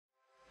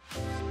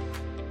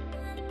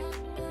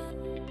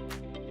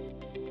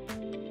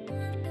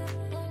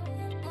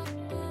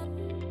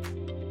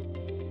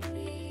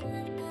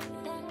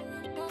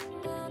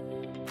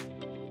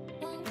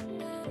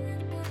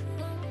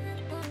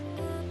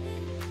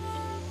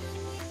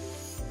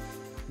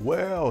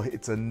Well,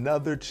 it's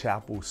another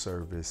chapel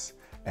service,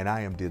 and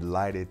I am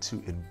delighted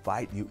to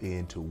invite you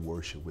in to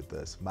worship with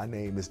us. My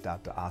name is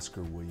Dr.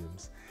 Oscar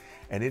Williams,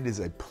 and it is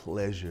a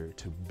pleasure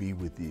to be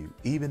with you.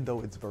 Even though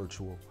it's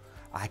virtual,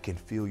 I can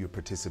feel your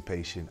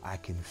participation, I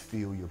can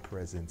feel your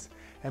presence,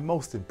 and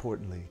most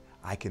importantly,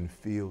 I can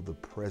feel the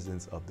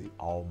presence of the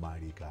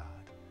Almighty God.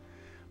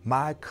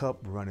 My cup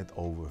runneth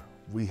over.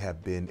 We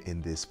have been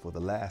in this for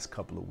the last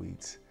couple of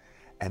weeks,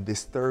 and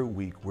this third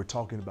week, we're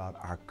talking about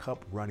our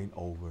cup running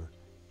over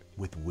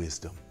with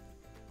wisdom.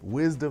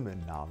 Wisdom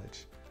and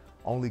knowledge,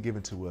 only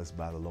given to us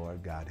by the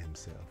Lord God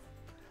Himself.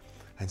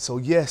 And so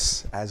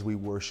yes, as we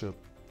worship,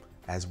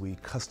 as we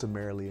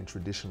customarily and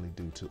traditionally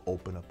do to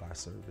open up our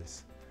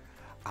service,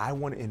 I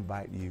want to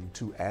invite you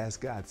to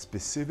ask God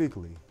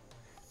specifically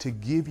to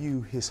give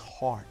you His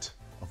heart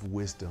of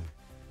wisdom,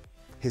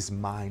 His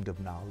mind of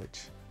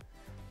knowledge,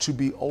 to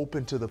be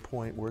open to the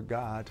point where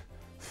God,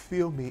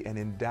 fill me and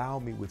endow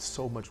me with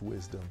so much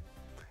wisdom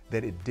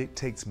that it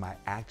dictates my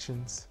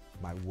actions,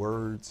 my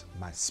words,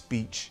 my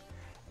speech,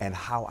 and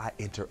how I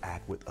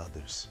interact with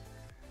others.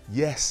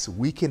 Yes,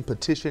 we can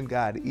petition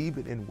God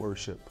even in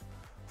worship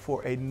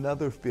for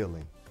another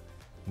filling,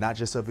 not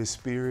just of His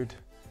Spirit,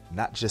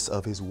 not just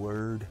of His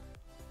Word,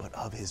 but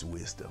of His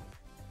wisdom.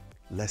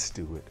 Let's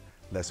do it.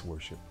 Let's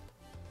worship.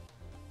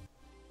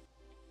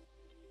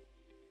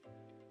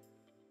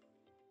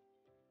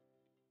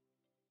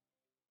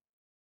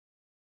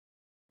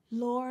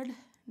 Lord,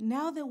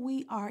 now that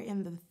we are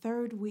in the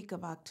third week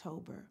of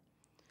October,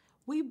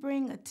 we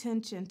bring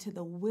attention to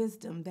the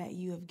wisdom that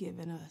you have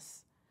given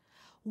us.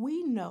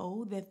 We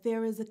know that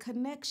there is a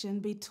connection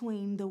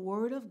between the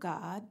Word of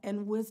God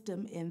and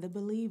wisdom in the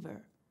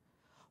believer.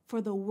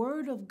 For the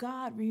Word of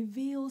God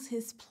reveals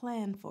His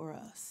plan for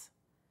us.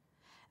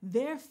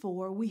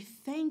 Therefore, we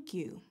thank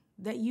you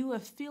that you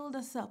have filled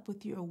us up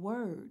with your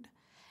Word,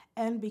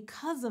 and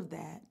because of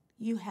that,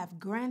 you have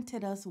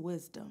granted us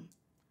wisdom.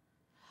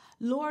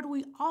 Lord,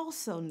 we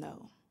also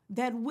know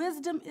that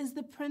wisdom is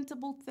the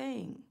principal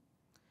thing.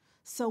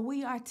 So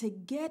we are to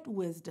get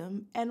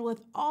wisdom, and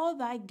with all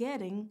thy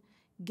getting,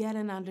 get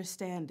an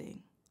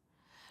understanding.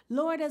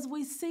 Lord, as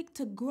we seek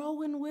to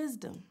grow in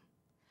wisdom,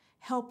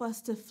 help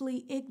us to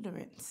flee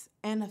ignorance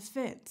and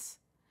offense,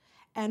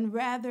 and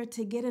rather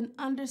to get an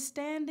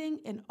understanding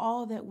in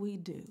all that we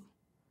do.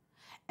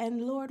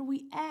 And Lord,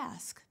 we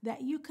ask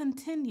that you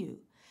continue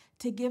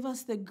to give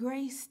us the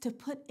grace to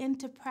put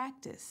into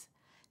practice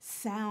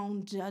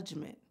sound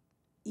judgment,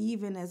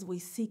 even as we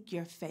seek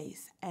your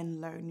face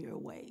and learn your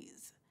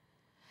ways.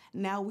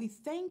 Now we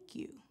thank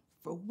you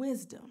for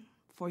wisdom,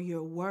 for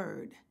your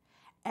word,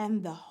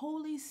 and the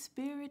Holy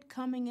Spirit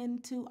coming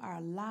into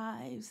our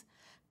lives,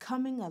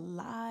 coming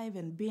alive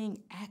and being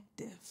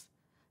active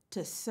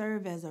to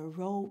serve as a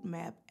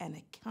roadmap and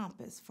a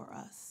compass for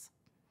us.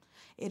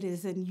 It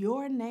is in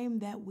your name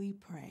that we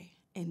pray.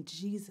 In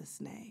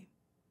Jesus' name,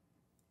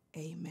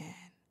 amen.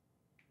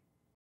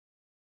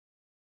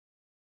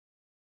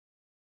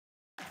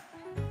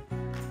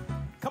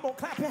 Come on,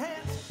 clap your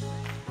hands.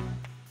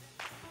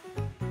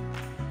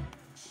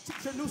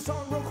 Teach a new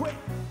song real quick.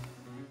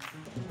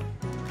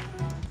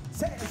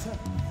 Says,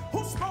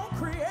 who spoke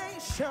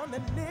creation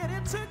and knit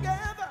it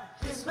together?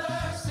 His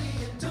mercy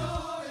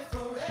endureth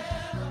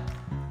forever.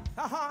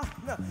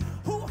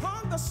 Who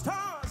hung the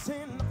stars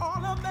in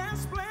all of their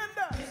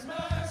splendor? His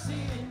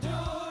mercy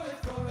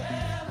endureth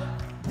forever.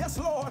 Yes,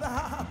 Lord.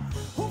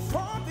 Who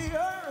formed the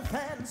earth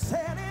and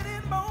set it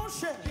in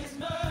motion? His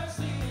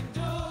mercy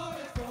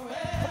endureth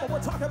forever. Come on,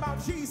 we're talking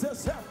about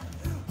Jesus.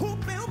 Who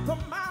built the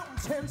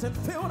mountains and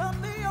filled up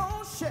the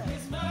ocean?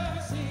 His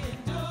mercy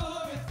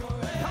endureth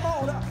forever. Come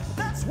on,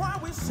 that's why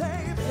we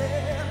say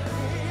there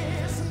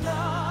is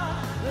none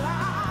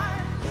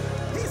like.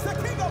 He's the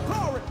King of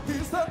glory.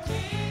 He's the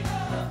King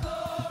of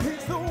glory.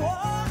 He's the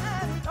one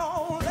and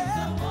only.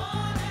 The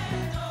one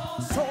and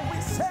only. So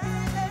we say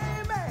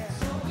amen.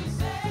 So we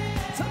say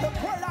To the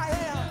great I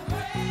am.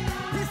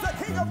 He's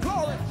the King of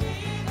glory.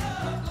 King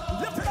of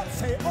glory. Lift it up,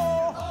 say,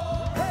 oh,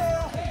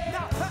 hell.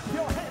 Now clap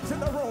your hands in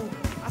the room.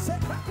 I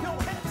said, clap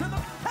your hands in the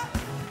hey.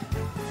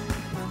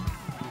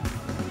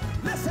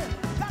 Listen,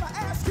 gotta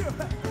ask you,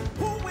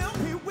 who will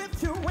be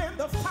with you in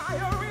the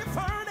fiery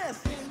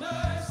furnace? His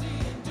mercy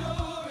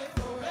endureth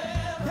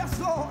forever. Yes,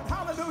 Lord,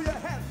 hallelujah.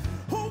 And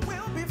who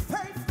will be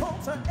faithful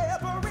to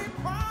every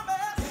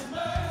promise? His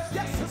mercy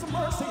Yes, His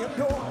mercy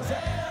endures.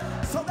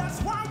 So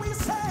that's why we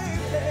say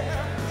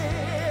there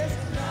is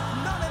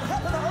none in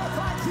heaven or earth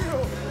like you.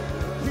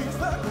 He's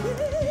the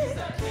King.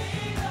 the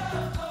King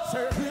of glory.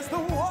 Sir, He's the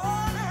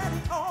one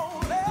and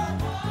only.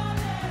 One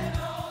and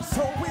only.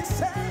 So we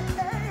say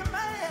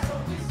amen.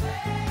 We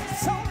say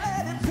So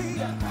let it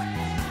be.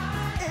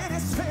 It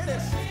is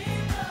finished.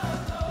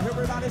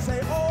 Everybody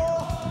say,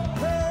 oh,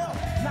 well.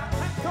 Now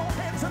clap your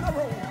hands in the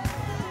room.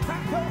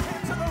 Clap your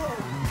hands in the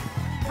room.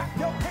 Clap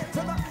your hands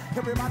in the.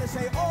 Everybody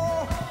say,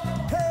 oh,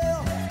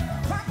 hell.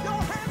 Clap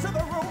your hands in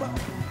the room.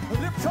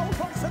 Lift your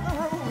voice in the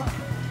room.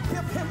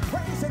 Give Him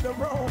praise in the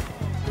room.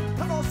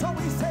 Come on, so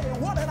we say,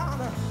 what an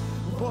honor.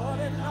 What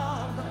an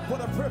honor.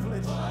 What a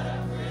privilege.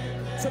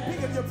 to be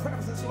in your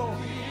presence, Lord.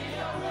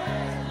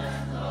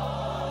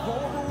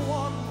 Oh, the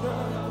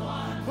wonder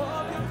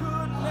of your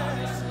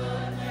goodness.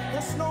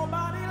 There's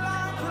nobody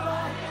like you,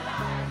 Lord.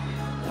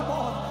 Come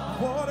on,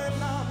 what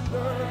an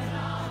honor,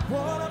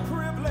 what a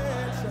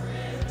privilege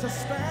to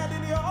stand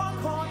in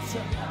your courts.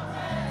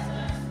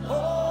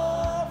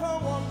 Oh, the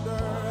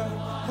wonder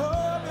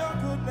of your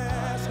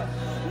goodness.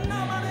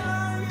 Nobody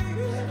like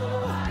you.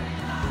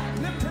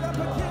 Lift it up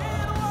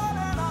again, what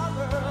an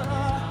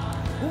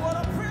honor, what a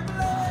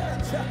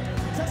privilege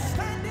to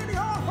stand in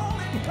your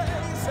holy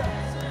place.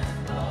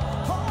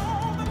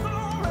 Oh, the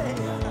glory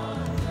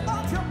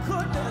of your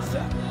goodness.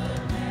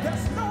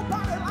 There's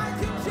nobody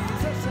like you,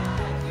 Jesus.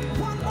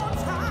 One more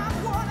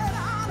time, what an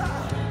honor,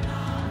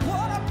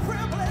 what a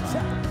privilege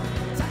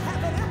to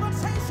have an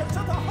invitation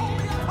to the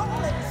Holy of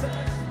Holies.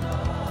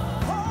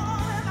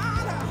 Oh, an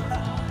honor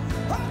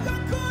of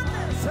your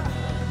goodness.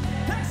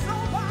 There's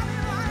nobody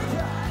like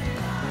you.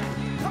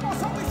 Come on,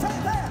 so we say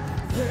that.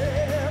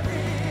 There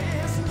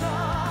is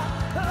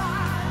none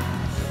like.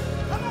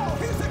 Come on,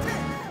 he's the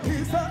King.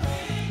 He's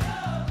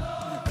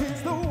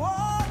the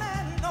one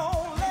and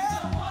only.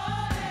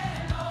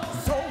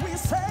 So we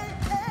say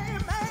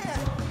amen.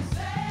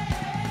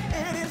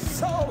 It is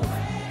so.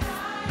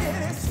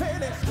 It is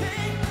finished.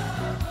 King.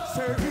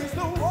 Say he's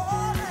the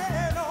one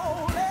and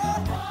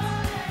only.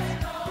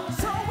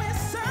 So we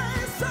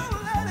say, so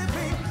let it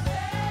be.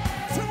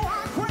 To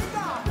our great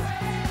God.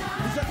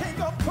 He's the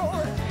King of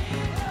glory.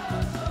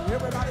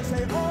 Everybody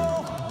say,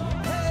 oh,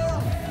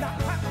 hell. Now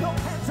clap your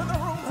hands in the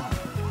room.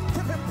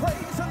 Give him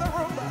praise in the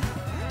room.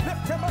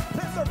 Lift him up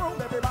in the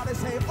room. Everybody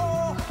say,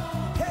 oh,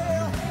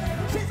 hell.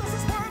 Jesus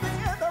is worthy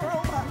in the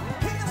room.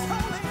 He is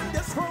holy in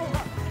this room.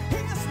 He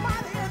is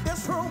mighty in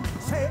this room.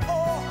 Say,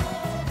 oh,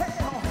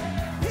 hell.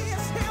 He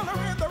is healer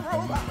in the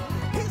room.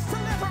 He's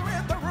deliverer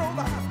in the room.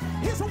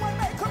 He's a way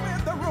maker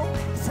in the room.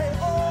 Say,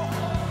 oh,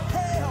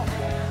 hell.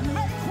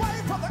 Make way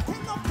for the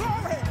King of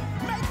glory.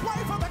 Make way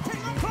for the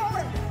King of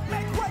glory.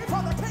 Make way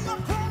for the King of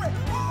glory.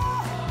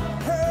 Oh,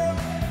 hell.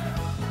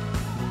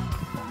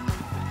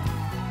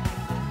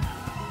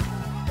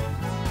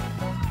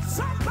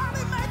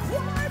 Somebody make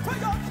way for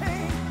your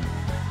King.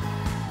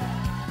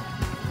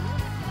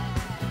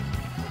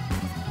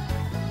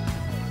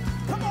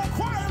 Come on,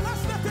 choir,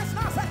 let's lift this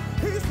now. Say,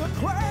 he's the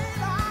great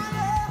I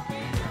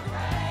am.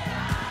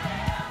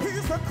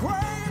 He's the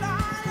great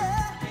I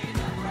am.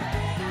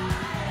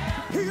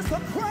 He's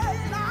the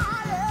great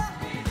I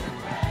am.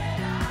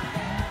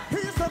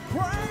 He's the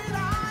great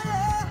I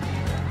am.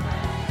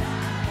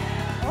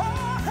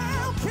 Oh,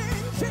 hail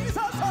King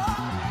Jesus.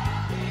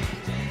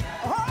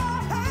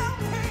 Oh, hail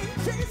King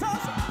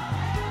Jesus.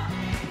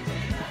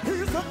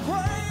 He's the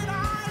great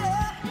I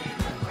am.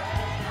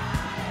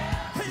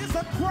 He's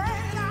the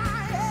great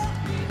I am.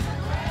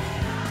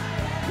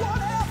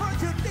 Whatever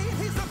you need,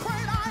 he's the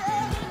great I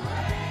am.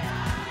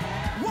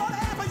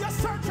 Whatever you're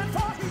searching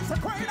for, he's the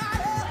great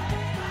I am.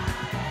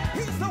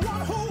 He's the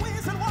one who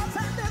is and was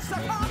and is to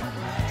come.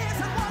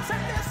 Is and was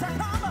and is to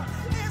come.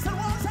 Is and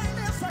was and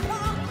is to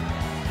come.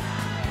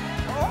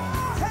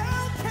 Oh,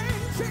 hail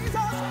King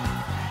Jesus.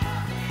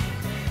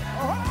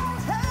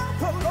 Oh, hail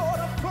the Lord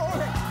of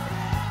glory.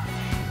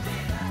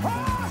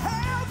 Oh,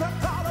 hail the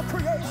God of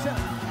creation.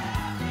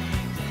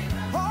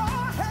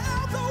 Oh,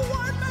 hail the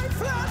one made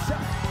flesh.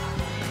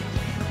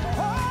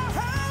 Oh,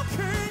 hail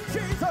King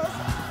Jesus.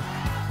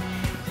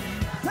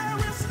 There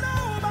is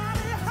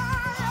nobody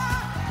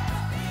higher.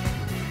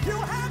 You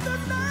have the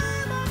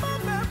name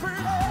above every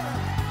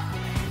name.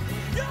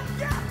 You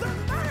got the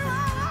name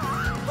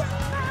above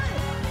every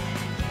name.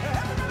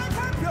 Everybody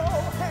clap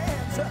your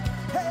hands.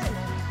 Hey,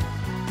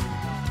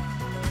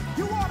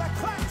 you ought to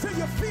clap till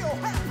you feel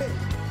happy.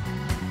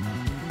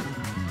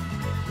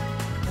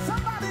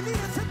 Somebody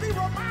needed to be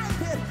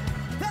reminded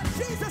that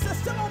Jesus is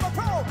still on the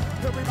throne.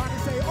 Everybody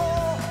say,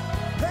 oh,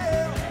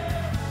 hell.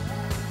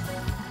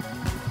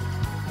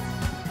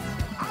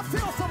 I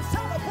feel some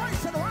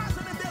celebration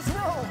rising in this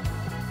room.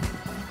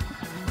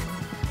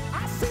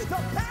 I see the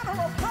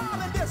banner of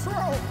God in this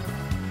room.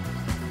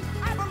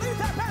 I believe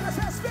that banner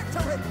says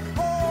victory.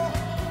 Oh,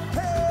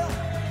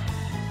 hell.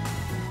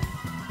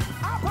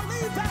 I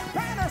believe that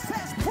banner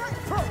says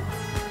breakthrough.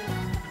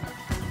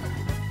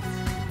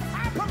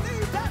 I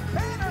believe that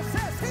banner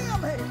says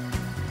healing.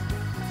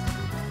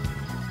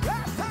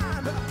 Last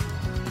time,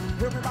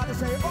 everybody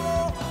say,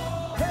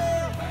 oh,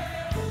 hail.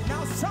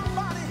 Now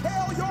somebody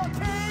hail your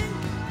King.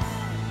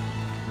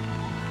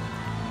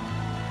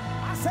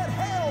 I said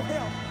hail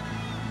him.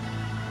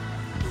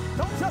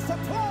 Don't just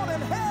applaud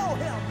him, hail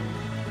him.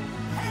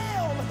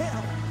 Hail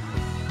him.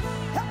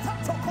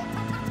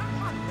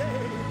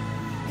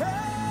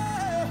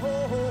 Hey,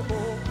 ho, ho,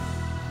 ho.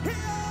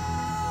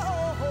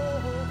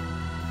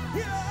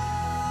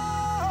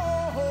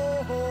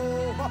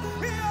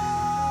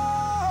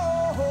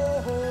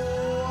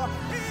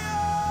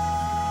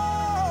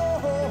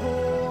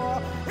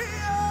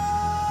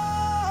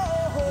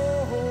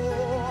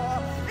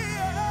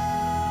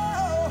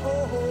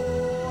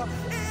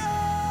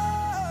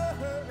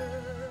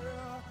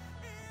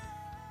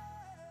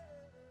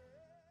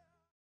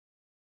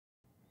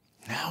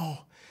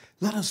 Now,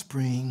 let us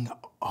bring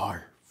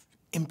our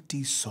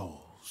empty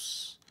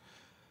souls,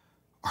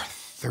 our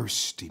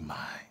thirsty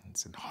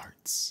minds and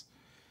hearts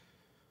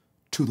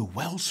to the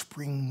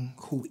wellspring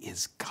who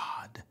is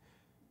God,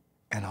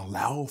 and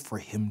allow for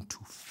him to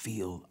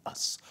fill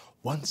us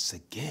once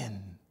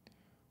again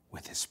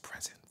with his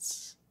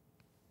presence.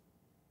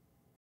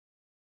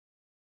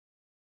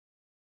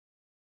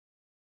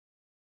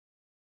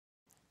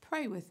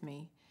 Pray with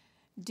me.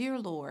 Dear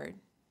Lord,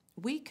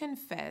 we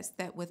confess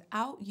that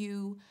without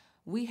you,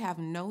 we have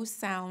no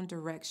sound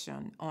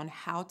direction on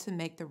how to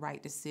make the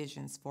right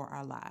decisions for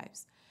our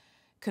lives.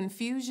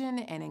 Confusion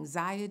and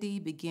anxiety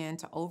begin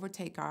to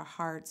overtake our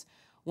hearts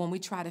when we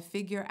try to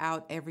figure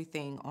out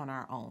everything on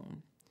our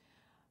own.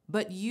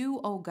 But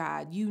you, oh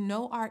God, you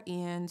know our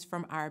ends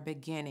from our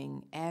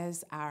beginning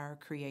as our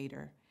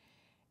Creator.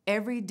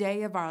 Every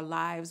day of our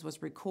lives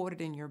was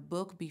recorded in your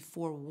book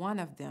before one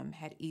of them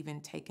had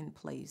even taken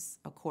place,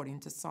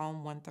 according to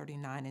Psalm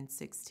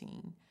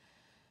 139:16.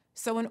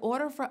 So in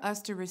order for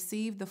us to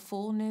receive the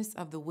fullness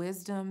of the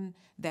wisdom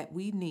that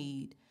we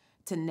need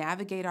to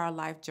navigate our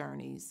life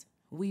journeys,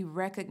 we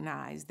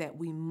recognize that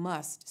we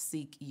must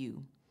seek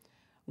you.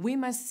 We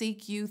must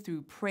seek you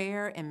through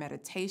prayer and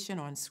meditation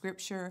on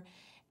Scripture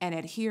and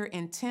adhere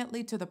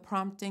intently to the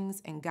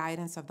promptings and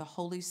guidance of the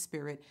Holy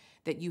Spirit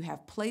that you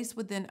have placed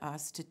within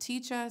us to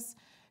teach us,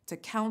 to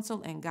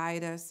counsel and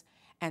guide us,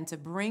 and to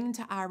bring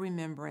to our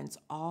remembrance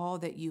all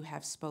that you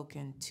have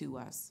spoken to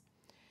us.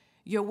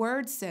 Your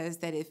word says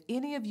that if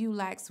any of you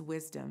lacks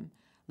wisdom,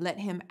 let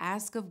him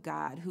ask of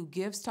God, who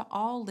gives to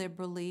all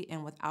liberally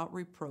and without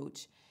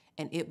reproach,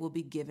 and it will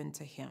be given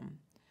to him.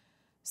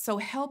 So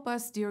help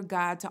us, dear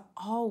God, to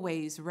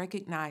always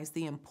recognize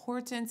the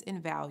importance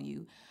and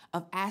value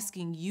of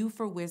asking you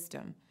for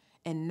wisdom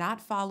and not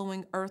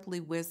following earthly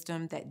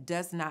wisdom that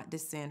does not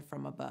descend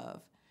from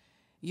above.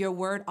 Your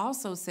word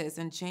also says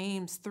in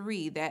James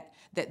 3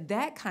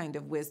 that kind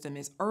of wisdom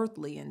is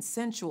earthly and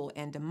sensual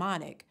and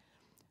demonic.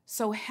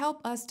 So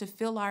help us to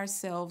fill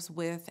ourselves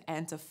with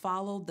and to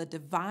follow the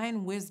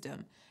divine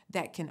wisdom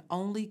that can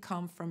only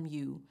come from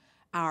you,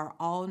 our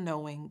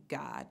all-knowing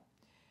God.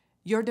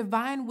 Your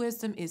divine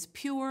wisdom is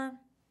pure,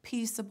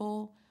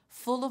 peaceable,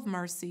 full of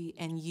mercy,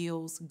 and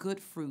yields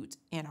good fruit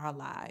in our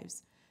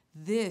lives.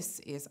 This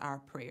is our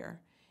prayer.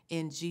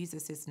 In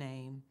Jesus'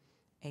 name,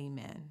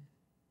 amen.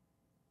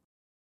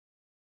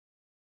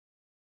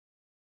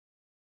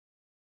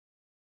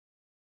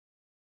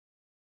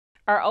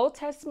 Our Old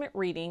Testament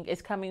reading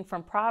is coming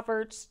from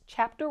Proverbs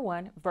chapter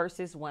 1,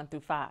 verses 1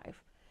 through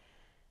 5.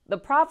 The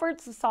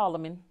Proverbs of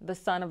Solomon, the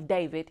son of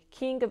David,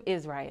 king of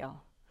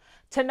Israel.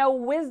 To know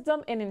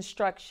wisdom and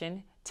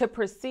instruction, to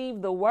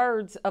perceive the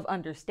words of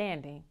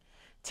understanding,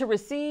 to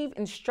receive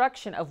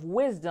instruction of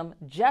wisdom,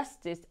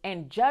 justice,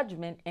 and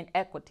judgment and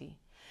equity,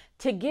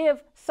 to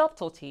give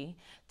subtlety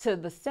to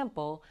the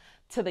simple,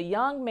 to the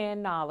young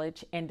man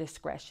knowledge and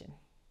discretion.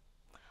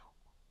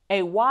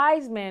 A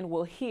wise man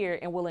will hear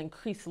and will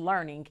increase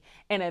learning,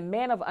 and a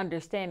man of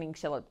understanding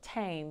shall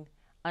obtain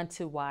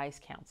unto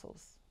wise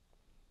counsels.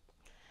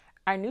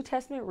 Our New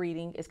Testament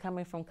reading is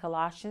coming from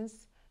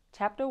Colossians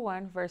chapter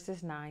 1,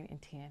 verses 9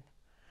 and 10.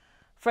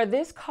 For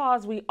this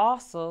cause we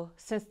also,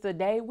 since the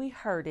day we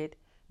heard it,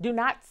 do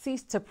not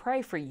cease to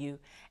pray for you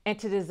and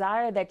to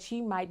desire that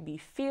ye might be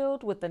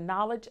filled with the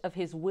knowledge of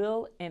his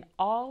will in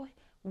all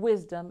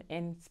wisdom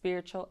and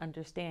spiritual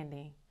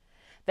understanding,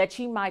 that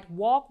ye might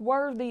walk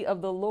worthy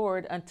of the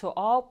Lord unto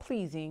all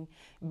pleasing,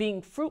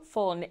 being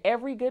fruitful in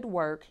every good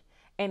work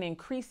and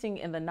increasing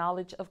in the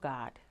knowledge of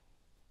God.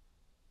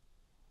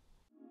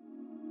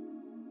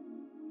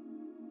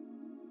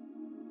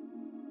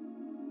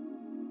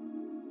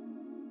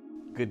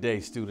 Good day,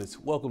 students.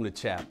 Welcome to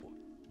chapel.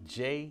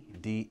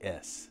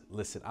 JDS.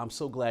 Listen, I'm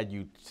so glad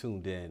you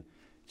tuned in.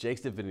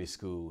 Jakes Divinity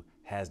School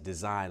has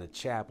designed a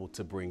chapel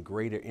to bring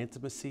greater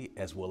intimacy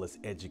as well as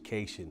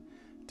education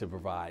to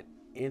provide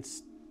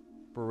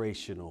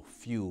inspirational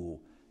fuel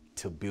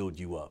to build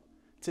you up.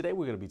 Today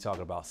we're going to be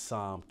talking about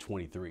Psalm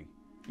 23.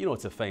 You know,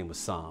 it's a famous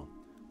psalm.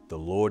 The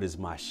Lord is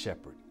my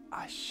shepherd,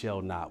 I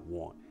shall not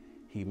want.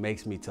 He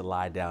makes me to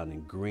lie down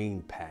in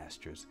green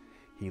pastures.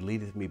 He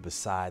leadeth me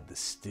beside the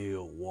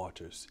still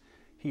waters.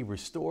 He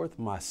restoreth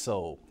my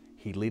soul.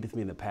 He leadeth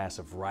me in the paths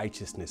of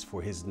righteousness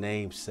for his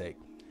name's sake.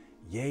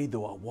 Yea,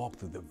 though I walk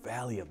through the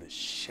valley of the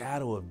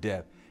shadow of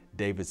death,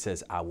 David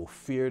says, I will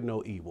fear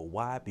no evil.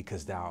 Why?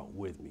 Because thou art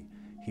with me.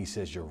 He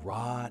says, your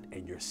rod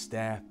and your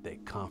staff, they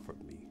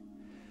comfort me.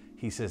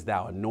 He says,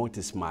 thou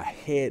anointest my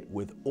head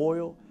with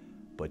oil.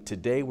 But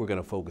today we're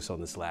going to focus on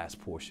this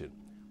last portion.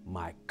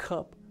 My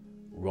cup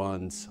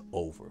runs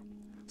over.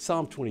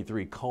 Psalm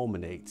 23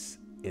 culminates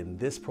in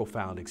this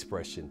profound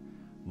expression,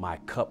 my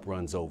cup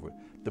runs over.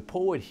 The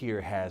poet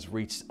here has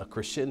reached a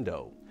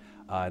crescendo,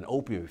 an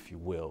opium, if you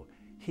will.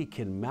 He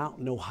can mount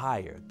no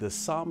higher. The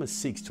psalmist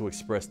seeks to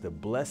express the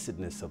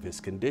blessedness of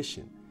his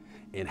condition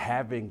in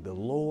having the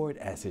Lord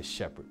as his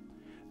shepherd.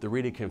 The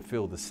reader can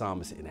feel the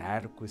psalmist's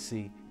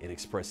inadequacy in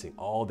expressing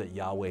all that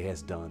Yahweh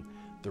has done.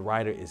 The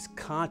writer is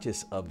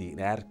conscious of the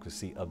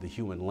inadequacy of the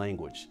human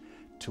language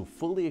to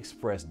fully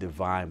express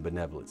divine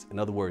benevolence. In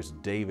other words,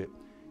 David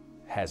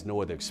has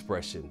no other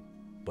expression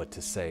but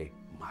to say,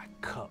 my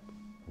cup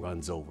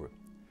runs over.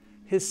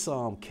 His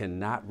psalm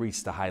cannot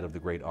reach the height of the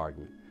great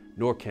argument,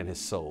 nor can his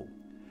soul,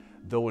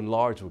 though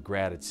enlarged with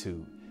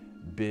gratitude,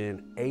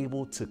 been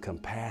able to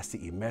compass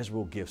the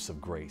immeasurable gifts of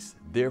grace.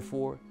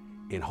 Therefore,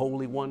 in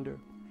holy wonder,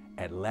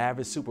 at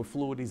lavish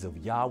superfluities of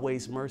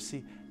Yahweh's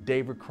mercy,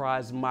 David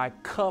cries, my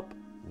cup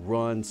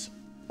runs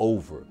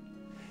over.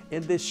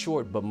 In this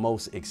short but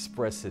most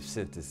expressive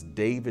sentence,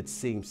 David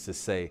seems to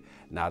say,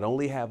 not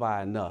only have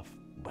I enough,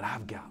 but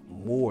I've got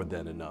more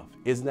than enough.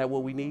 Isn't that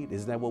what we need?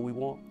 Isn't that what we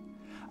want?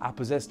 I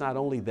possess not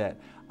only that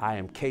I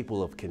am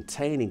capable of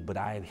containing, but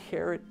I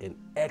inherit an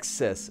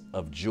excess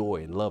of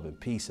joy and love and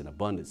peace and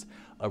abundance,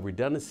 a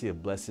redundancy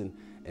of blessing,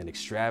 an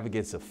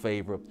extravagance of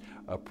favor,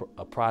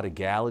 a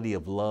prodigality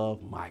of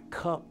love. My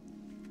cup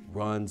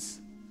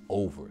runs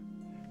over.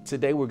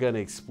 Today we're going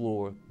to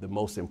explore the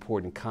most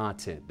important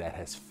content that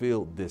has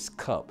filled this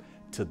cup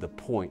to the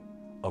point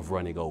of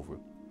running over.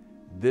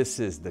 This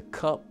is the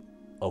cup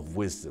of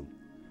wisdom.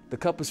 The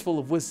cup is full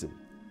of wisdom.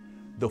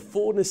 The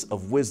fullness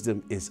of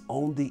wisdom is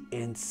on the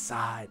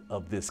inside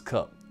of this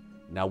cup.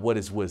 Now, what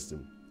is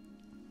wisdom?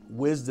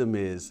 Wisdom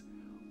is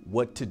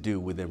what to do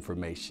with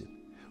information.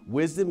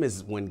 Wisdom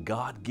is when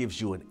God gives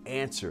you an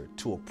answer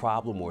to a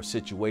problem or a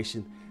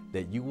situation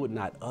that you would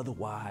not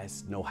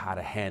otherwise know how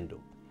to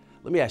handle.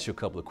 Let me ask you a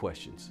couple of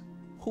questions.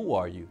 Who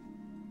are you?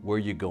 Where are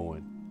you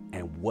going?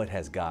 And what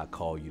has God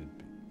called you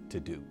to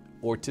do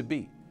or to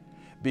be?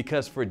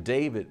 Because for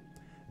David,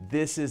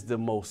 this is the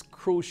most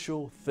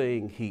crucial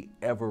thing he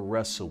ever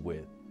wrestled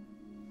with.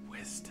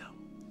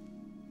 Wisdom.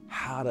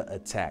 How to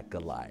attack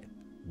Goliath.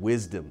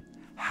 Wisdom.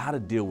 How to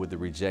deal with the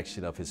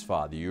rejection of his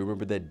father. You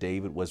remember that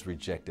David was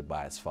rejected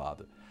by his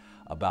father.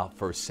 About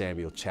 1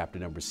 Samuel chapter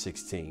number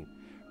 16.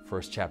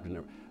 1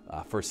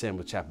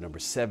 Samuel chapter number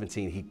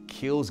 17, he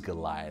kills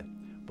Goliath.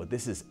 But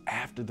this is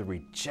after the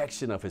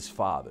rejection of his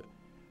father.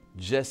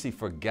 Jesse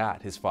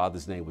forgot his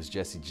father's name was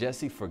Jesse.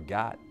 Jesse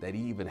forgot that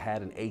he even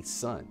had an 8th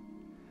son.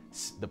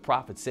 The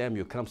prophet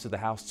Samuel comes to the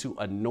house to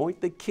anoint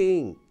the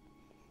king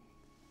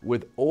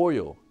with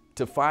oil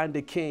to find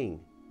a king.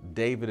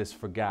 David is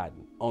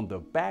forgotten. On the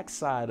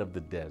backside of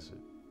the desert,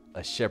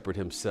 a shepherd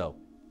himself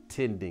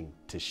tending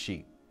to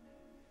sheep.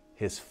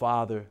 His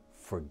father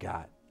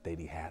forgot that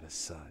he had a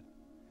son.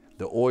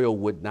 The oil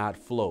would not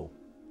flow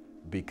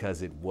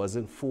because it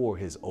wasn't for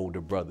his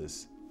older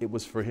brothers. It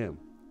was for him.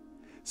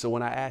 So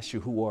when I ask you,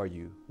 who are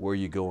you, where are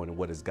you going, and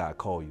what does God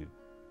call you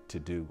to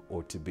do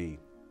or to be?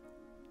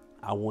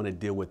 I want to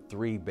deal with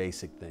 3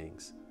 basic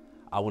things.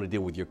 I want to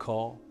deal with your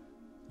call,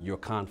 your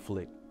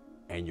conflict,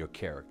 and your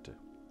character.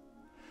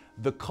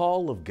 The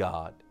call of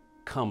God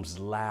comes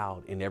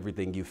loud in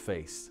everything you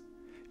face.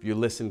 If you're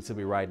listening to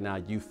me right now,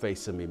 you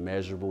face some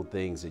immeasurable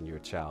things in your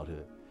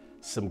childhood,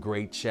 some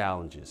great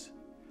challenges,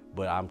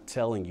 but I'm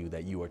telling you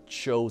that you are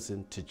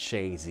chosen to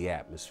change the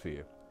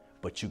atmosphere,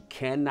 but you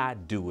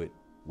cannot do it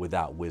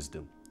without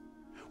wisdom.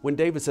 When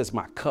David says,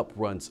 my cup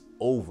runs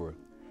over,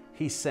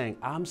 he's saying,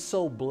 I'm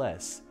so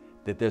blessed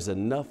that there's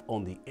enough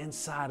on the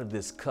inside of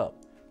this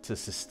cup to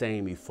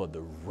sustain me for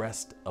the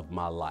rest of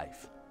my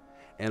life.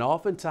 And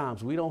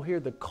oftentimes we don't hear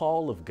the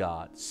call of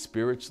God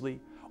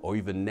spiritually or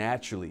even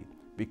naturally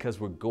because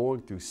we're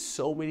going through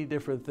so many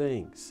different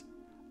things.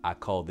 I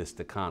call this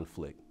the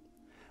conflict.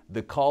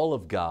 The call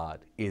of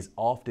God is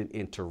often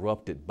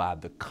interrupted by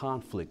the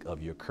conflict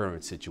of your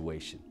current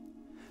situation.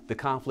 The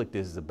conflict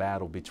is the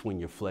battle between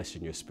your flesh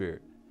and your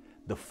spirit.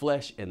 The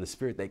flesh and the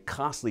spirit, they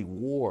constantly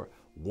war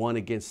one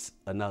against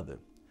another.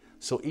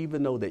 So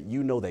even though that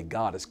you know that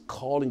God is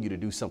calling you to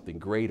do something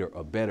greater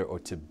or better or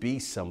to be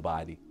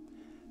somebody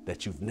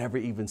that you've never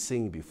even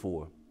seen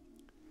before,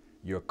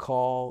 your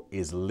call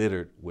is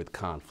littered with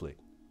conflict.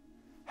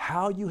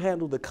 How you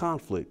handle the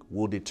conflict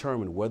will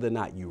determine whether or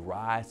not you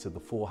rise to the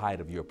full height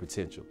of your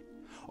potential.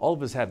 All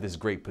of us have this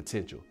great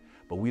potential,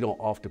 but we don't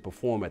often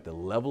perform at the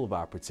level of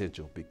our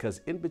potential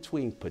because in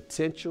between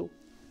potential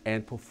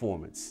and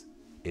performance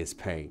is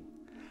pain.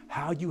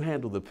 How you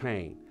handle the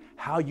pain,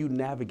 how you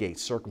navigate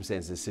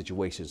circumstances and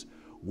situations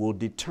will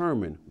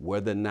determine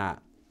whether or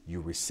not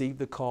you receive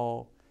the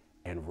call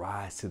and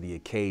rise to the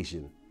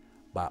occasion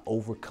by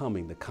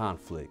overcoming the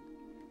conflict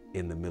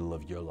in the middle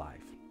of your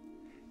life.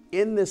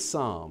 In this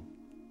psalm,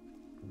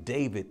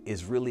 David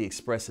is really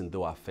expressing,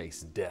 though I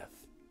face death,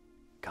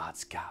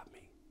 God's got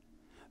me.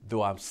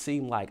 Though I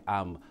seem like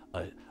I'm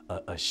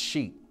a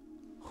sheep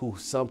who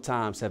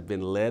sometimes have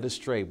been led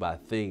astray by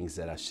things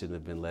that I shouldn't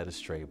have been led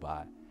astray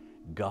by,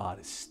 God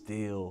is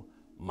still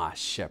my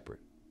shepherd.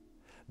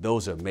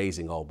 Those are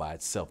amazing all by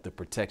itself. The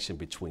protection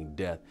between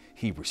death.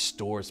 He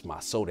restores my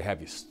soul. To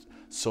have your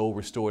soul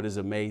restored is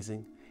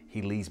amazing.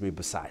 He leads me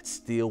beside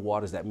still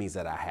waters. That means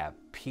that I have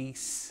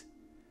peace.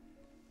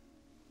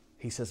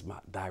 He says,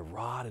 thy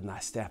rod and thy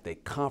staff, they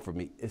comfort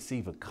me. It's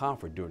even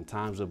comfort during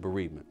times of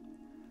bereavement.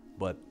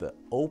 But the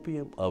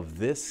opium of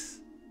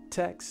this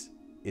text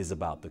is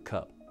about the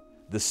cup.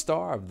 The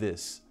star of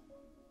this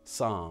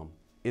psalm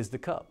is the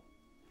cup.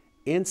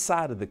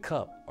 Inside of the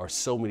cup are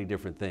so many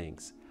different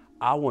things.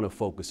 I want to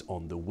focus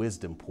on the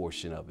wisdom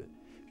portion of it.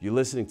 If you're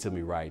listening to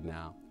me right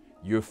now,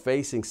 you're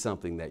facing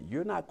something that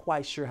you're not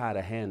quite sure how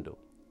to handle.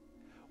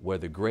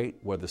 Whether great,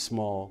 whether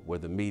small,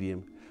 whether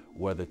medium,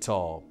 whether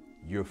tall,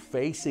 you're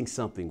facing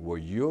something where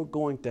you're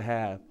going to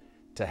have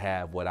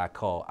what I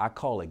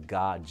call it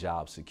God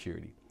job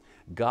security.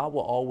 God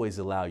will always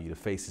allow you to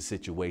face a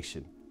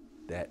situation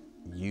that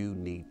you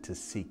need to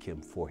seek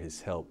him for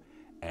his help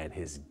and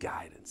his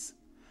guidance.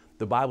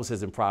 The Bible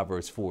says in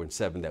Proverbs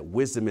 4:7 that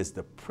wisdom is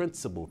the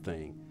principal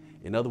thing.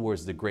 In other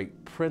words, the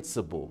great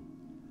principle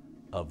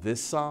of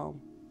this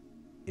psalm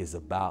is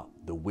about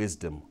the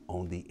wisdom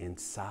on the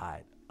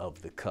inside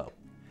of the cup.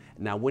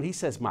 Now, when he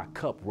says my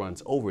cup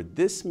runs over,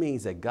 this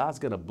means that God's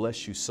going to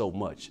bless you so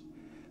much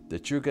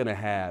that you're going to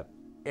have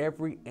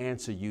every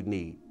answer you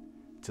need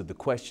to the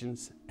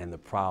questions and the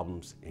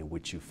problems in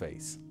which you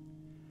face.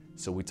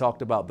 So we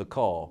talked about the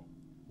call,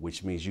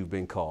 which means you've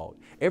been called.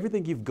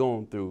 Everything you've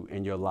gone through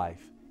in your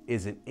life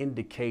is an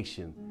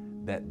indication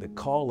that the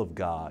call of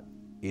God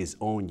is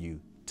on you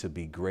to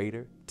be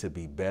greater, to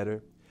be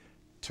better,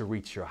 to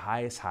reach your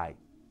highest height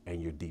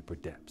and your deeper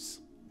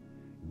depths.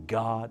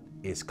 God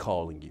is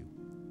calling you.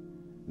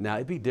 Now,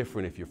 it'd be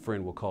different if your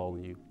friend were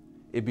calling you.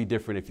 It'd be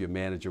different if your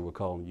manager were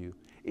calling you.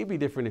 It'd be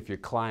different if your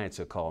clients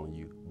are calling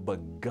you.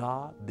 But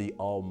God, the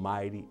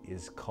Almighty,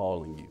 is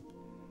calling you.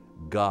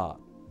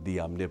 God, the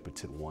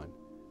Omnipotent One.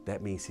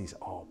 That means he's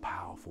all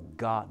powerful.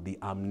 God, the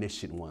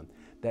Omniscient One.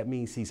 That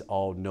means he's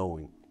all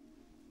knowing.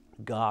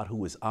 God,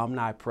 who is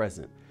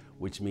omnipresent,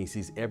 which means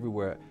he's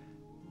everywhere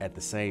at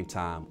the same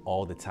time,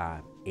 all the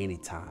time,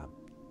 anytime.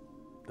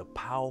 The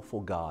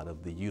powerful God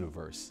of the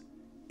universe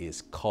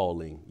is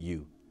calling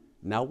you.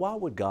 Now, why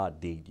would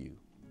God need you?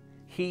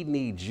 He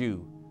needs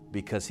you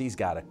because he's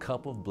got a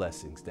cup of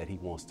blessings that he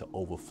wants to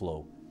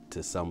overflow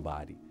to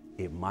somebody.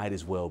 It might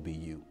as well be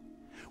you.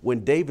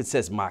 When David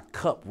says, my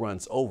cup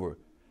runs over,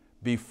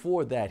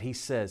 before that, he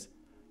says,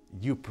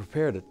 you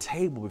prepared a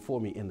table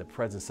before me in the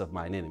presence of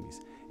mine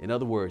enemies. In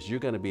other words, you're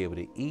going to be able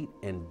to eat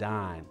and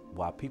dine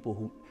while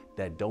people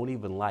that don't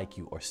even like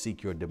you or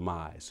seek your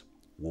demise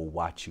will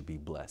watch you be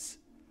blessed.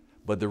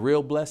 But the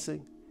real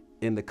blessing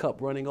in the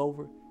cup running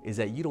over is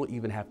that you don't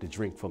even have to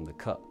drink from the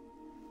cup.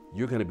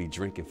 You're going to be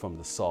drinking from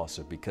the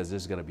saucer because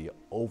there's going to be an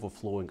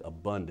overflowing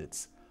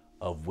abundance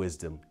of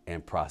wisdom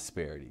and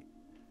prosperity.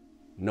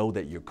 Know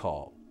that you're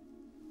called.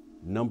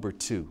 Number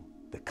 2,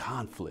 the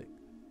conflict.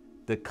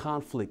 The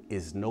conflict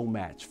is no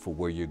match for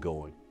where you're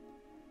going.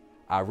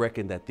 I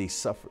reckon that the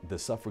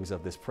sufferings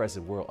of this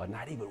present world are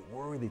not even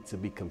worthy to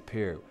be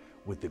compared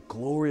with the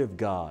glory of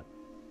God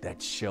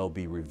that shall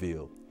be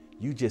revealed.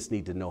 You just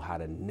need to know how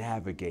to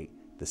navigate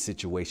the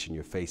situation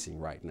you're facing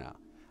right now.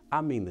 I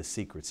mean the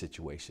secret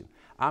situation.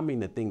 I mean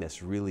the thing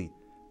that's really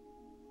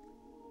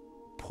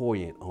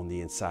poignant on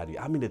the inside of you.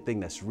 I mean the thing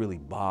that's really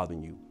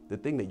bothering you. The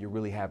thing that you're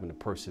really having to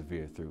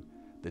persevere through.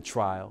 The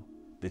trial,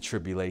 the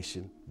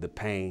tribulation, the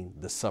pain,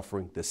 the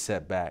suffering, the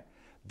setback,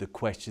 the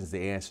questions,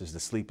 the answers, the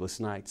sleepless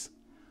nights.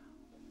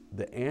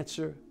 The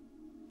answer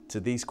to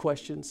these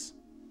questions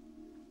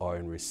are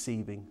in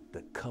receiving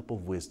the cup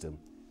of wisdom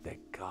that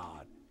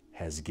God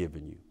has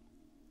given you.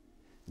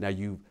 Now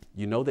you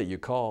know that you're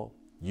called.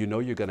 You know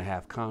you're going to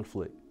have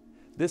conflict.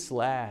 This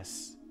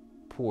last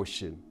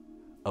portion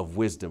of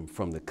wisdom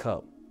from the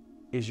cup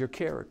is your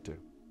character.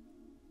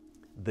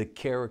 The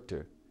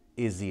character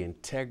is the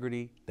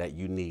integrity that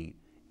you need.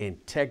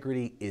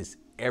 Integrity is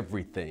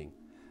everything.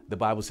 The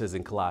Bible says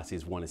in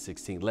Colossians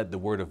 1:16, let the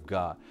word of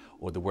God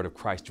or the word of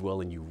Christ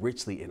dwell in you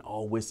richly in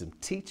all wisdom,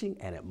 teaching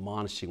and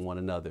admonishing one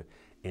another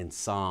in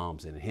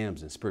psalms and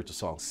hymns and spiritual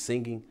songs,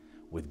 singing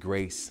with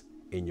grace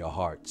in your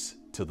hearts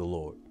to the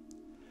Lord.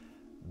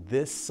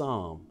 This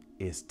psalm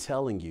is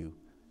telling you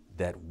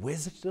that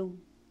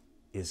wisdom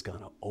is going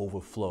to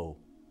overflow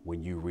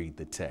when you read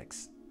the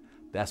text.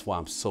 That's why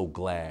I'm so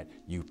glad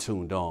you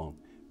tuned on,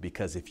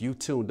 because if you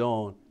tuned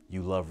on,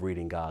 you love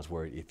reading God's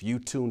word. If you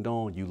tuned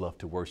on, you love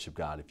to worship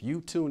God. If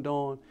you tuned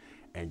on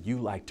and you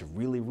like to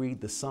really read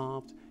the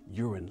Psalms,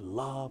 you're in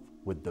love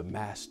with the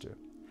Master.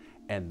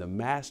 And the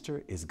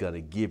Master is going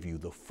to give you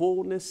the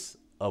fullness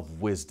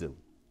of wisdom.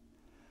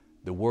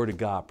 The Word of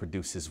God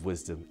produces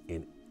wisdom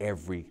in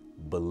every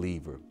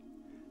believer.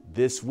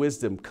 This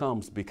wisdom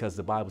comes because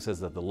the Bible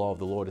says that the law of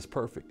the Lord is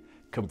perfect,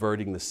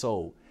 converting the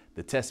soul.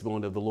 The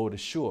testimony of the Lord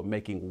is sure,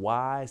 making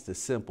wise the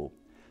simple.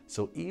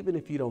 So even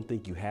if you don't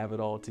think you have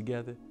it all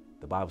together,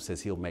 the Bible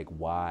says he'll make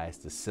wise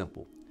the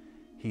simple.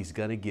 He's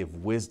going to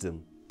give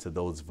wisdom to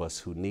those of us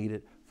who need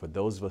it, for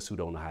those of us who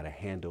don't know how to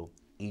handle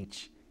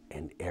each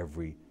and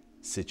every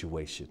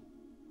situation.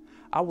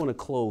 I want to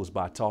close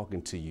by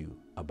talking to you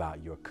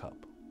about your cup.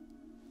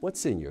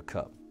 What's in your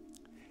cup?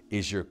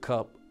 Is your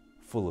cup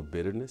full of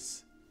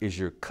bitterness? Is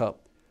your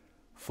cup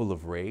full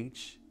of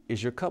rage?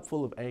 Is your cup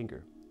full of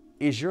anger?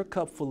 Is your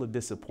cup full of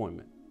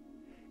disappointment?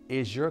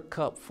 Is your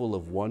cup full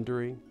of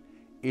wondering?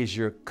 Is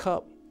your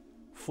cup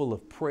full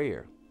of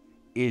prayer?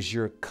 Is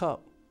your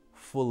cup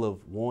full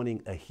of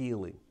wanting a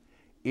healing?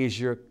 Is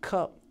your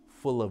cup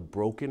full of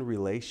broken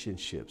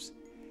relationships?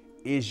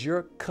 Is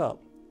your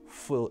cup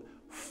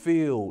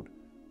filled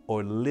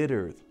or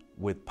littered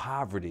with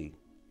poverty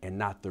and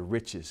not the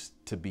riches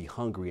to be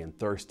hungry and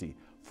thirsty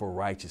for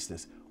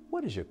righteousness?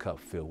 What is your cup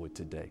filled with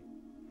today?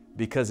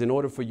 Because in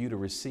order for you to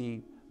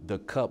receive the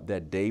cup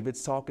that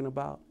David's talking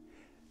about,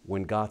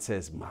 when God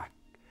says,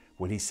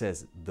 when he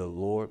says, the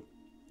Lord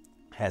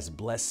has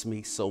blessed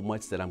me so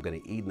much that I'm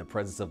going to eat in the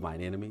presence of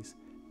mine enemies,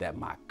 that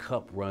my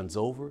cup runs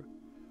over,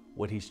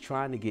 what he's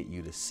trying to get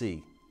you to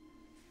see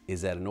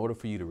is that in order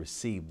for you to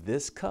receive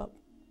this cup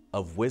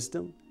of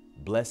wisdom,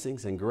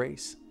 blessings, and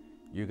grace,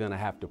 you're going to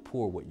have to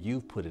pour what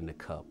you've put in the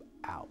cup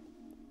out.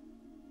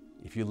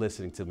 If you're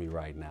listening to me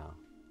right now,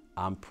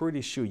 I'm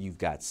pretty sure you've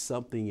got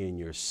something in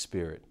your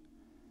spirit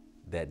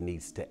that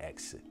needs to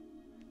exit.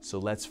 So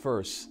let's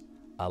first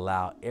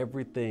allow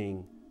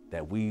everything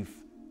that we've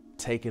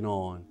taken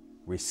on,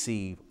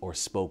 received, or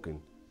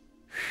spoken,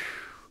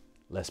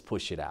 let's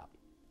push it out.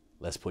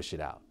 Let's push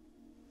it out.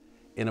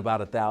 In about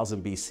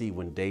 1000 BC,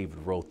 when David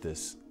wrote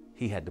this,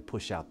 he had to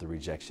push out the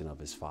rejection of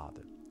his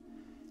father.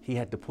 He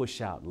had to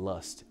push out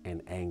lust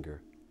and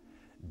anger.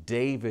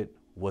 David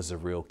was a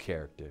real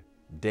character.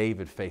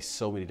 David faced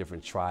so many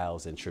different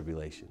trials and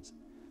tribulations,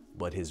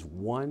 but his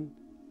one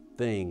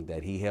thing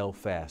that he held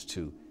fast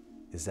to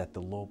is that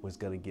the Lord was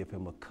going to give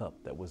him a cup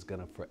that was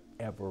going to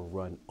forever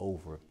run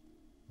over.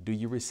 Do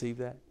you receive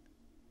that?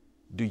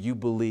 Do you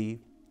believe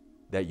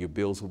that your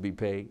bills will be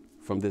paid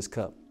from this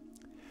cup?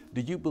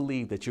 Do you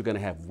believe that you're going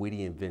to have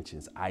witty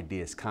inventions,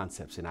 ideas,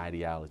 concepts, and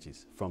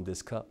ideologies from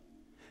this cup?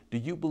 Do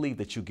you believe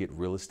that you get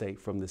real estate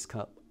from this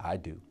cup? I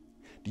do.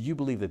 Do you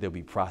believe that there'll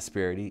be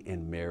prosperity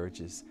in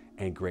marriages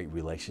and great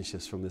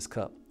relationships from this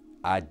cup?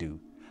 I do.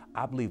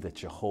 I believe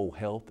that your whole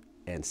health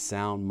and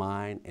sound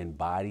mind and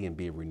body and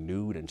being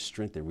renewed and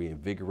strengthened,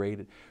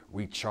 reinvigorated,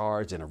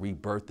 recharged, and a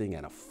rebirthing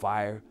and a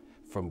fire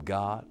from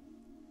God,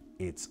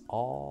 it's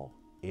all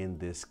in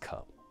this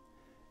cup.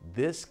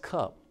 This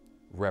cup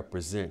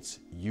represents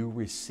you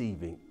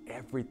receiving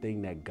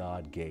everything that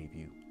God gave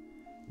you.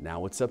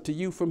 Now it's up to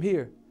you from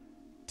here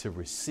to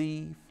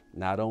receive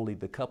not only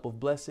the cup of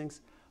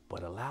blessings,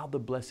 but allow the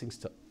blessings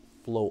to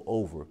flow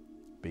over,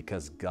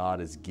 because God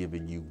has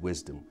given you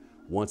wisdom.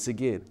 Once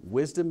again,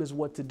 wisdom is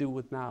what to do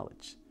with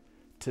knowledge.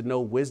 To know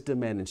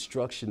wisdom and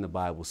instruction, the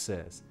Bible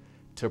says,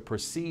 to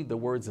perceive the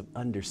words of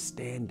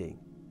understanding.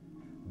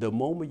 The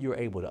moment you're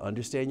able to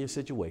understand your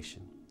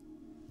situation,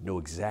 know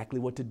exactly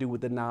what to do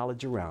with the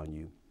knowledge around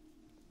you,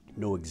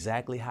 know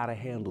exactly how to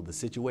handle the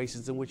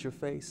situations in which you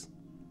face,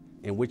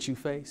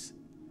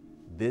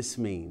 this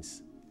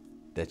means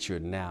that you're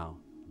now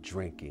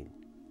drinking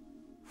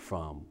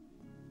from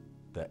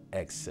the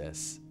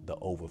excess, the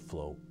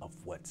overflow of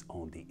what's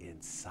on the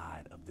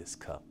inside of this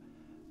cup.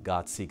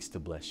 God seeks to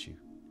bless you.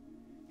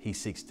 He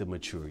seeks to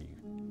mature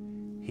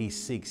you. He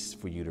seeks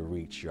for you to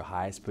reach your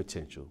highest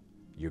potential,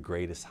 your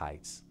greatest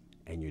heights,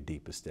 and your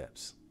deepest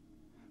depths.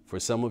 For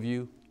some of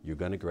you, you're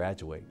going to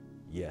graduate.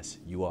 Yes,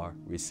 you are.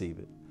 Receive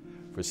it.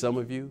 For some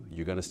of you,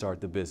 you're going to start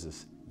the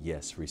business.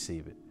 Yes,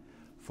 receive it.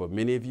 For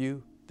many of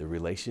you, the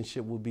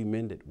relationship will be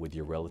mended with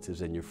your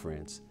relatives and your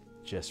friends.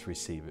 Just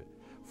receive it.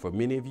 For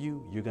many of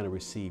you, you're going to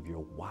receive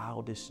your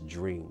wildest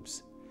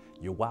dreams.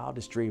 Your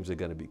wildest dreams are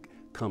going to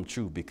come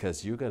true,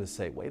 because you're going to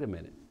say, wait a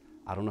minute,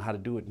 I don't know how to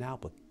do it now,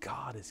 but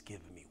God has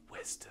given me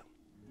wisdom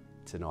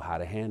to know how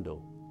to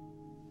handle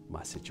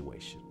my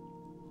situation.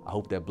 I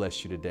hope that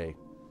blessed you today.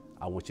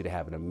 I want you to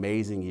have an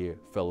amazing year.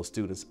 Fellow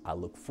students, I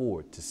look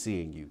forward to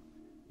seeing you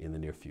in the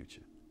near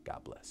future.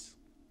 God bless.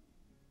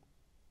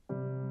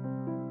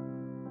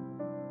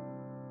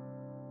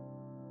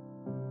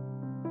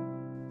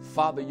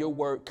 Father, your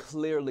word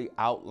clearly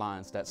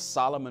outlines that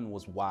Solomon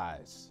was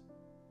wise,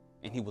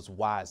 and he was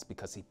wise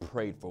because he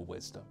prayed for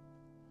wisdom.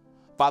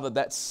 Father,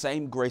 that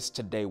same grace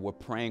today we're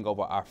praying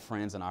over our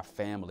friends and our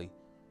family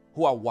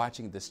who are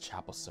watching this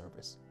chapel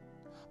service.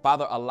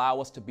 Father,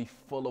 allow us to be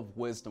full of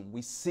wisdom.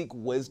 We seek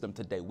wisdom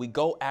today. We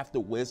go after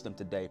wisdom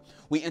today.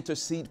 We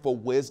intercede for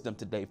wisdom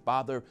today.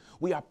 Father,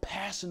 we are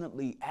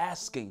passionately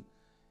asking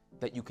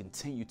that you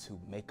continue to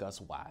make us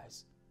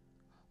wise.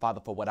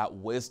 Father, for without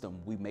wisdom,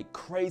 we make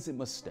crazy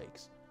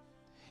mistakes.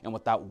 And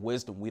without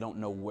wisdom, we don't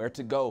know where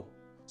to go.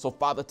 So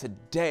Father,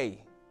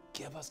 today,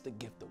 give us the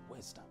gift of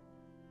wisdom.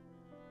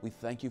 We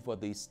thank you for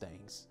these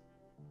things.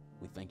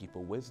 We thank you for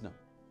wisdom,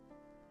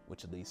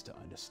 which leads to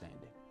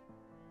understanding.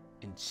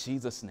 In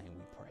Jesus' name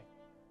we pray.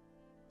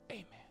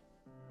 Amen.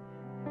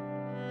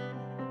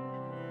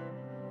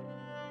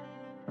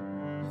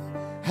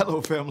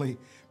 Hello, family.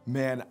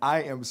 Man,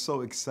 I am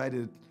so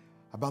excited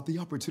about the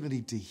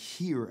opportunity to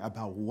hear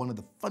about one of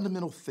the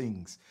fundamental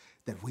things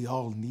that we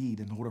all need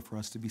in order for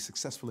us to be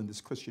successful in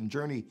this Christian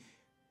journey,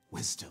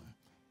 wisdom.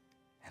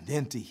 And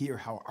then to hear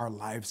how our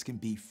lives can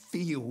be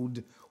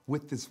filled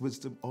with this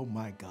wisdom. Oh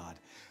my God.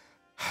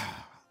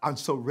 I'm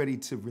so ready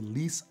to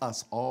release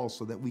us all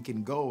so that we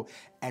can go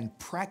and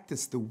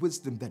practice the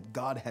wisdom that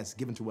God has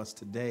given to us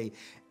today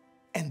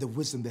and the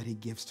wisdom that he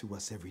gives to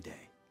us every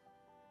day.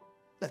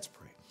 Let's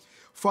pray.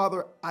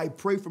 Father, I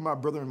pray for my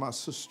brother and my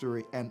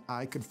sister, and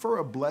I confer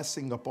a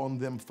blessing upon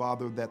them,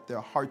 Father, that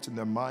their hearts and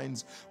their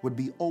minds would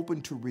be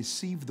open to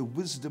receive the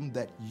wisdom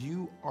that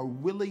you are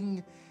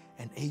willing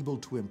and able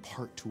to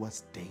impart to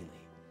us daily.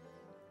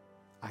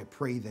 I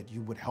pray that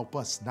you would help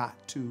us not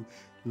to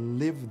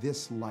live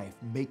this life,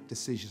 make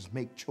decisions,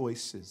 make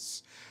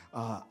choices,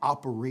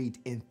 operate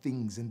in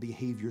things and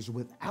behaviors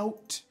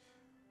without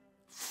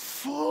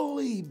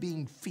fully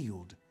being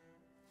filled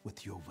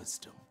with your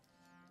wisdom.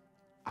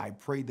 I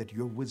pray that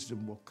your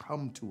wisdom will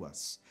come to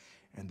us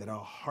and that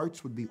our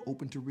hearts would be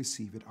open to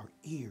receive it, our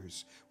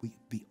ears would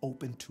be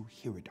open to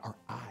hear it, our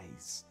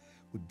eyes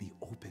would be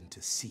open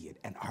to see it,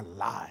 and our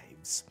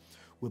lives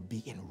would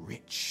be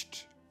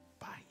enriched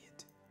by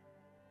it.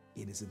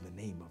 It is in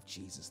the name of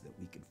Jesus that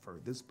we confer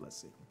this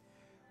blessing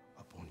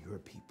upon your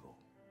people.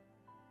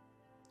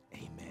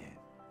 Amen.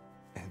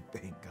 And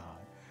thank God.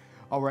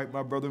 All right,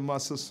 my brother and my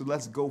sister,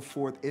 let's go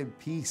forth in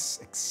peace,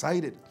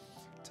 excited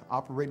to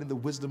operate in the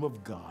wisdom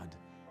of God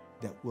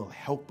that will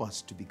help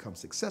us to become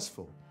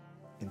successful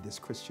in this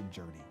Christian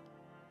journey.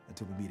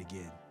 Until we meet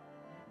again,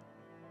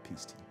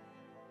 peace to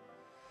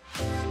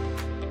you.